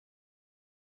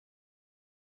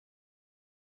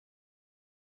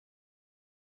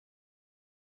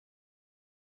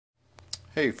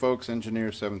Hey folks,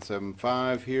 Engineer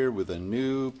 775 here with a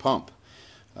new pump.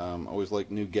 Always like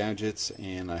new gadgets,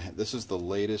 and this is the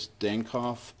latest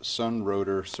Dankoff Sun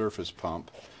Rotor surface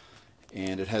pump.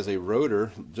 And it has a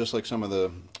rotor, just like some of the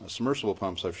submersible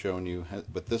pumps I've shown you,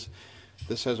 but this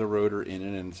has a rotor in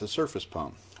it, and it's a surface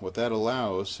pump. What that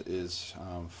allows is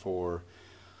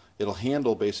it'll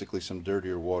handle basically some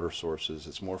dirtier water sources.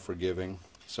 It's more forgiving.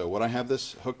 So what I have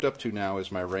this hooked up to now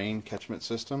is my rain catchment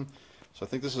system. So I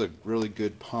think this is a really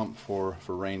good pump for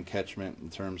rain catchment in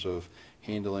terms of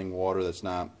handling water that's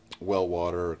not well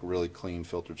water or really clean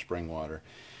filtered spring water.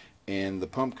 And the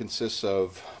pump consists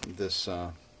of this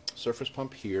surface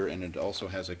pump here, and it also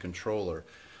has a controller.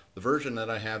 The version that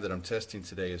I have that I'm testing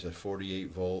today is a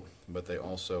 48 volt, but they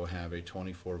also have a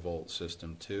 24 volt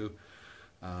system too.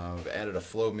 I've added a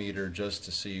flow meter just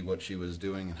to see what she was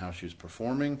doing and how she was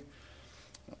performing.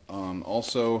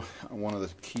 Also, one of the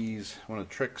keys, one of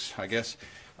the tricks, I guess,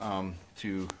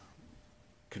 to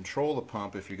control the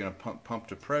pump if you're going to pump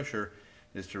to pressure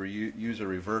is to use a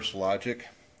reverse logic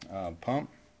pump.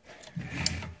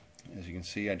 As you can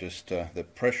see, the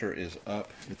pressure is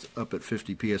up. It's up at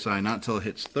 50 psi. Not until it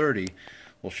hits 30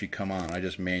 will she come on. I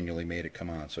just manually made it come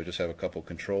on. So I just have a couple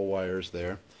control wires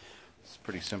there. It's a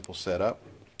pretty simple setup.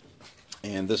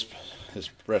 And this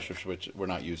pressure switch, we're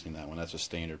not using that one. That's a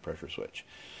standard pressure switch.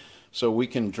 So we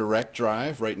can direct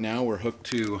drive. Right now we're hooked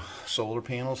to solar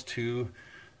panels, two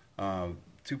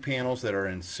panels that are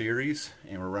in series,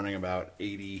 and we're running about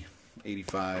 80,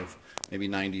 85, maybe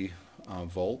 90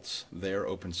 volts there,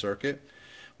 open circuit.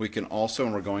 We can also,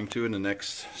 and we're going to in the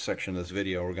next section of this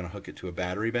video, we're going to hook it to a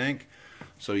battery bank.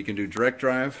 So you can do direct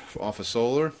drive off of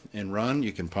solar and run.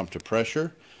 You can pump to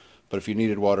pressure. But if you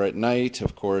needed water at night,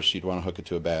 of course, you'd want to hook it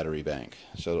to a battery bank.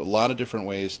 So a lot of different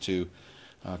ways to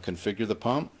configure the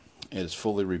pump. It is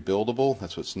fully rebuildable.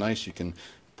 That's what's nice. You can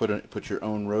put your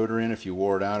own rotor in if you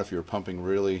wore it out, if you were pumping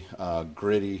really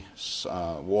gritty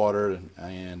water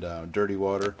and dirty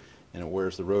water, and it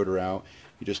wears the rotor out.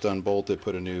 You just unbolt it,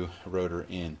 put a new rotor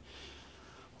in.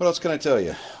 What else can I tell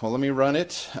you? Well, let me run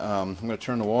it. I'm going to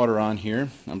turn the water on here.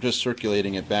 I'm just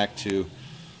circulating it back to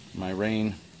my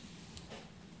rain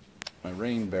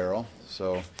barrel.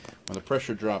 So when the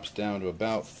pressure drops down to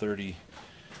about 30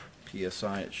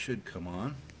 psi, it should come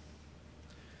on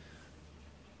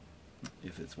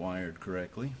if it's wired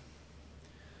correctly.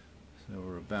 So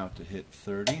we're about to hit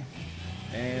 30,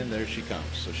 and there she comes.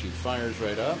 So she fires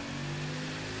right up,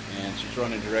 and she's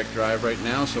running direct drive right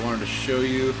now. So I wanted to show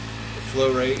you the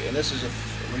flow rate, and this is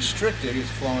restricted. It's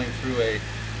flowing through a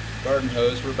garden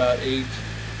hose. We're about 8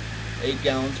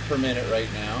 gallons per minute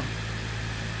right now.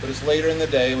 But it's later in the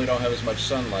day and we don't have as much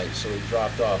sunlight, so we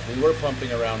dropped off. We were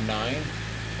pumping around 9,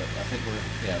 but I think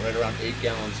we're right around 8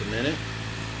 gallons a minute.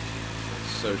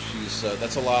 So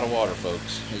that's a lot of water,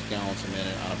 folks, 8 gallons a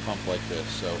minute on a pump like this.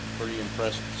 So pretty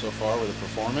impressed so far with the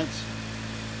performance.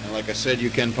 And like I said,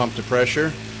 you can pump to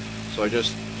pressure. So I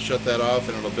just shut that off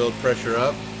and it'll build pressure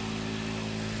up.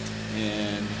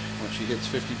 And when she hits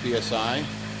 50 psi,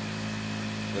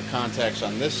 the contacts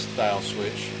on this style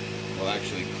switch will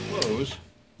actually close.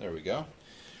 There we go.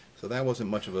 So that wasn't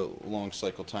much of a long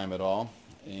cycle time at all,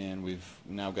 and we've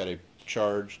now got a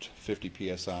charged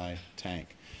 50 psi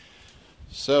tank.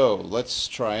 So let's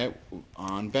try it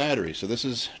on battery. So this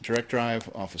is direct drive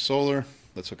off of solar.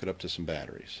 Let's hook it up to some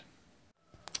batteries.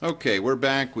 Okay, we're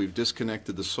back. We've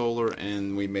disconnected the solar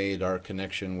and we made our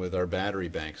connection with our battery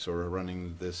bank. So we're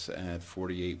running this at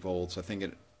 48 volts. I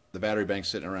think the battery bank's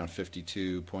sitting around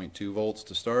 52.2 volts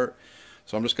to start.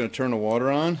 So I'm just going to turn the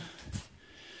water on.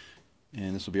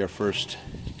 And this will be our first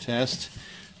test.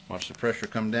 Watch the pressure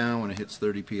come down. When it hits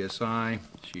 30 psi,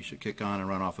 she should kick on and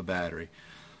run off a battery.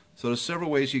 So there's several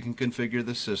ways you can configure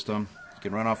this system. You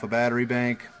can run off a battery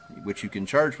bank, which you can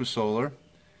charge with solar,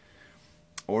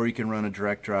 or you can run a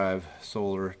direct drive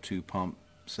solar to pump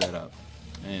setup.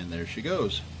 And there she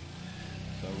goes.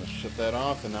 So let's shut that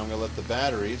off, and now I'm going to let the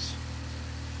batteries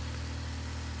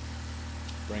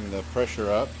bring the pressure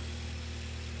up.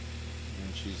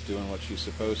 And she's doing what she's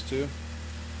supposed to,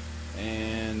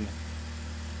 and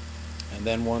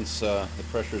then once the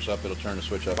pressure's up, it'll turn the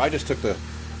switch up. I just took the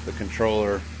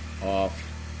controller off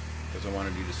because I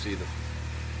wanted you to see the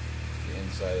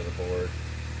inside of the board.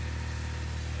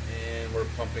 And we're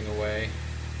pumping away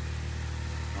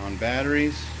on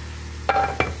batteries,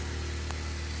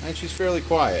 and she's fairly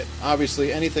quiet.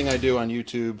 Obviously, anything I do on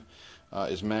YouTube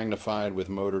is magnified with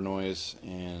motor noise,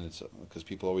 and it's because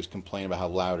people always complain about how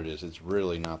loud it is. It's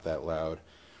really not that loud,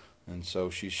 and so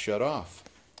she's shut off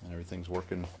and everything's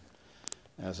working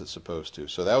as it's supposed to.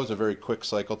 So that was a very quick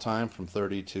cycle time from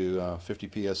 30 to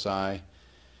 50 psi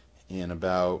in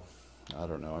about, I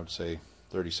don't know, I would say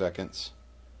 30 seconds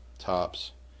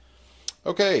tops.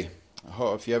 Okay,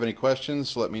 if you have any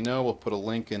questions, let me know. We'll put a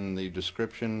link in the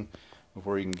description of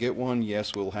where you can get one.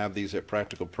 Yes, we'll have these at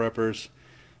Practical Preppers.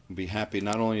 We'll be happy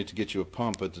not only to get you a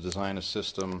pump, but to design a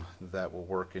system that will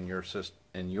work in your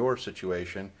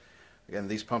situation. Again,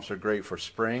 these pumps are great for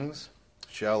springs,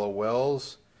 shallow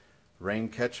wells, rain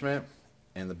catchment,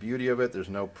 and the beauty of it, there's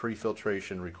no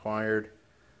pre-filtration required.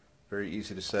 Very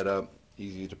easy to set up,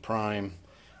 easy to prime,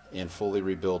 and fully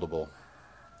rebuildable.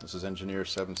 This is Engineer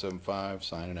 775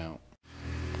 signing out.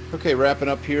 Okay, wrapping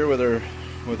up here with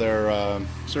our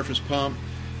surface pump.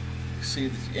 See,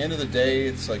 at the end of the day,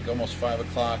 it's like almost 5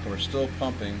 o'clock, and we're still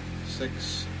pumping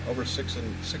over 6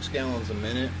 gallons a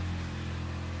minute.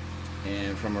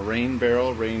 And from a rain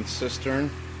barrel, rain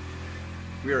cistern,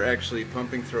 we are actually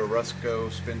pumping through a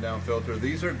Rusco spin-down filter.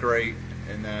 These are great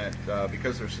in that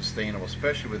because they're sustainable,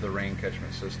 especially with the rain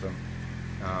catchment system.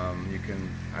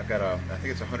 I've got I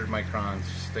think it's 100 micron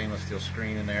stainless steel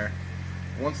screen in there.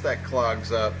 Once that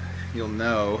clogs up, you'll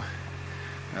know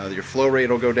that your flow rate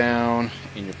will go down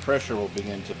and your pressure will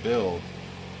begin to build.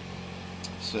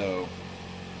 So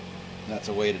that's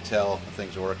a way to tell if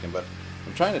things are working. But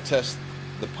I'm trying to test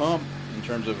the pump in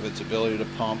terms of its ability to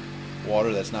pump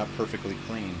water that's not perfectly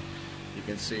clean. You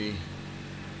can see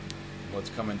what's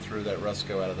coming through that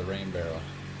Rusco out of the rain barrel.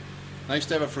 Nice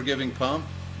to have a forgiving pump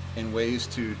and ways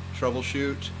to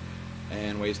troubleshoot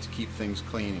and ways to keep things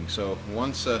cleaning. So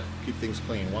once keep things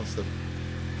clean, once the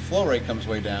flow rate comes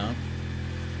way down,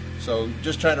 so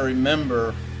just try to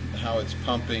remember how it's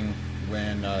pumping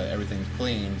when everything's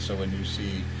clean, so when you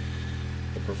see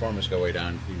the performance go way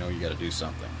down, you know you got to do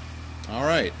something. All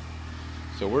right,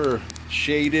 so we're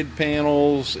shaded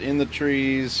panels in the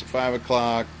trees, 5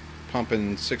 o'clock,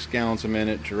 pumping 6 gallons a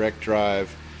minute, direct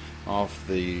drive off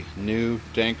the new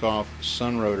Dankoff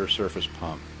Sunrotor surface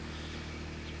pump.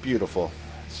 It's beautiful.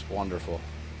 It's wonderful.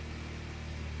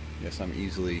 Yes, I'm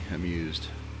easily amused.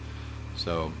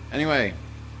 So anyway,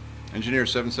 Engineer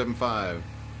 775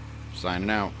 signing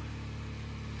out.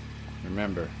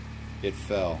 Remember, it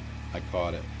fell. I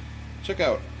caught it. Check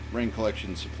out Rain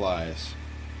Collection Supplies.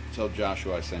 Tell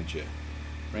Joshua I sent you.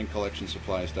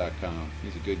 RainCollectionSupplies.com.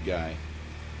 He's a good guy,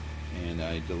 and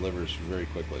he delivers very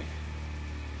quickly.